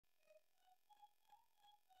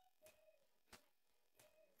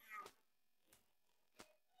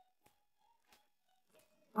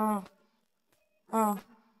Uh, uh,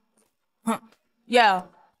 huh.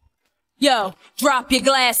 Yo, drop your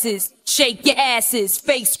glasses, shake your asses,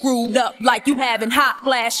 face screwed up like you having hot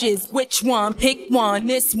flashes. Which one? Pick one,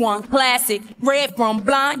 this one classic. Red from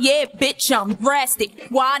blind, yeah, bitch, I'm drastic.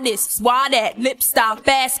 Why this, why that, lip stop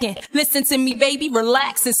asking. Listen to me, baby,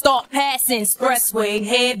 relax and start passing. Expressway,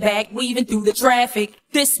 head back, weaving through the traffic.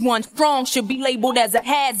 This one strong should be labeled as a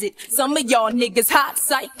hazard. Some of y'all niggas hot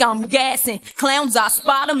psych, I'm gassing. Clowns, I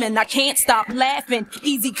spot 'em and I can't stop laughing.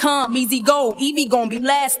 Easy come, easy go, Evie gon' be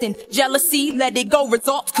lasting. Jealousy, let it go,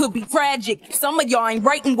 results could be tragic. Some of y'all ain't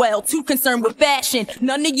writing well, too concerned with fashion.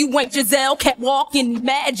 None of you ain't Giselle, kept walking,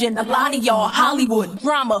 imagine. A lot of y'all Hollywood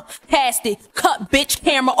drama, past it. Cut bitch,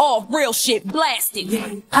 camera off, real shit, blast it.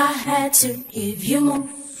 Yeah, I had to give you more.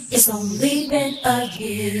 It's only been a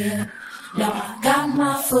year. Now I got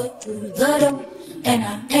my foot through the door, and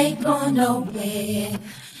I ain't going nowhere.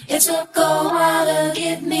 It took a while to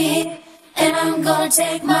get me, and I'm gonna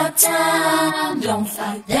take my time. Don't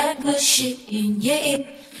fight that good shit in your ear.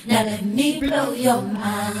 Now let me blow your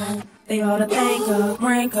mind. They oughta thank her,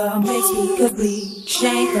 rank her, make speakers bleed,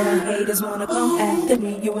 shank her. Haters wanna come after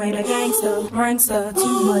me, you ain't a gangster, prankster,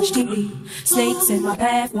 too much TV. Snakes in my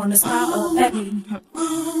path wanna smile up at me.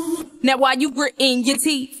 Now while you gritting your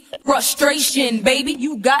teeth, frustration, baby,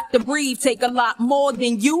 you got to breathe. Take a lot more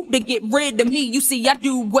than you to get rid of me. You see, I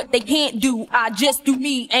do what they can't do, I just do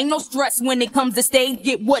me. Ain't no stress when it comes to stage,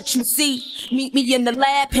 get what you see. Meet me in the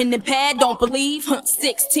lab, pen and pad, don't believe.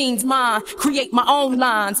 16's mine, create my own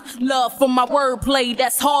lines. Love for my wordplay,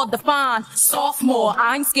 that's hard to find. Sophomore,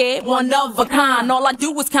 I ain't scared, one of a kind. All I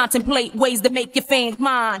do is contemplate ways to make your fans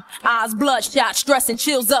mine. Eyes bloodshot, stress and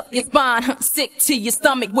chills up your spine. Sick to your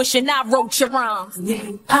stomach, wishing I wrote your rhymes.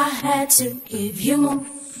 I had to give you more.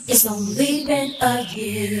 It's only been a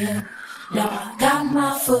year. Now I got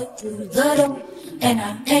my foot through the door, and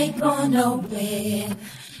I ain't going nowhere.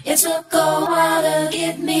 It took a while to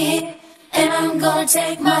get me, and I'm gonna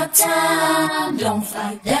take my time. Don't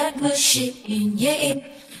fight that good shit in your ear.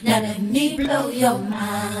 Now let me blow your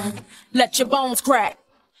mind. Let your bones crack.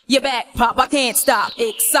 Your back pop, I can't stop.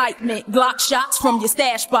 Excitement, Glock shots from your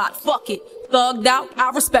stash spot. Fuck it. Thugged out, I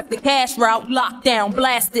respect the cash route. Lockdown,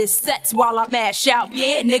 blast this sets while I mash out.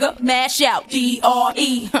 Yeah, nigga, mash out.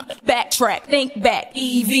 G-R-E, backtrack, think back.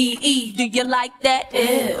 E-V-E, do you like that?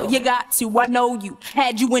 Ew, you got to, I know you.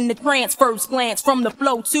 Had you in the trance, first glance from the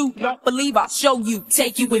flow too. Don't believe I'll show you,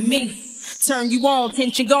 take you with me. Turn you on,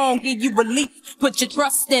 tension gone, give you relief. Put your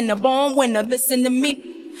trust in the born winner, listen to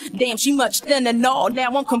me. Damn, she much thinner, no, now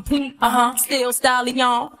I'm complete, still styling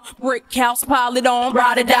on, brick house, pile it on,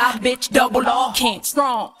 ride or die, bitch, double R, can't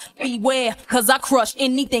strong, beware, cause I crush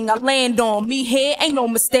anything I land on, me here ain't no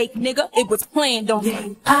mistake, nigga, it was planned on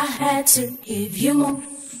me. I had to give you more,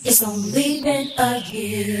 it's only been a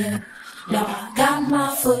year, now I got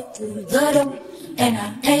my foot through the door, and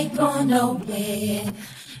I ain't going nowhere,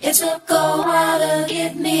 it took a while to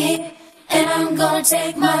get me, and I'm gonna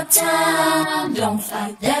take my time. Don't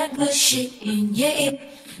fight that good shit in your ear.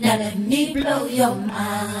 Now let me blow your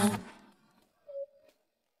mind.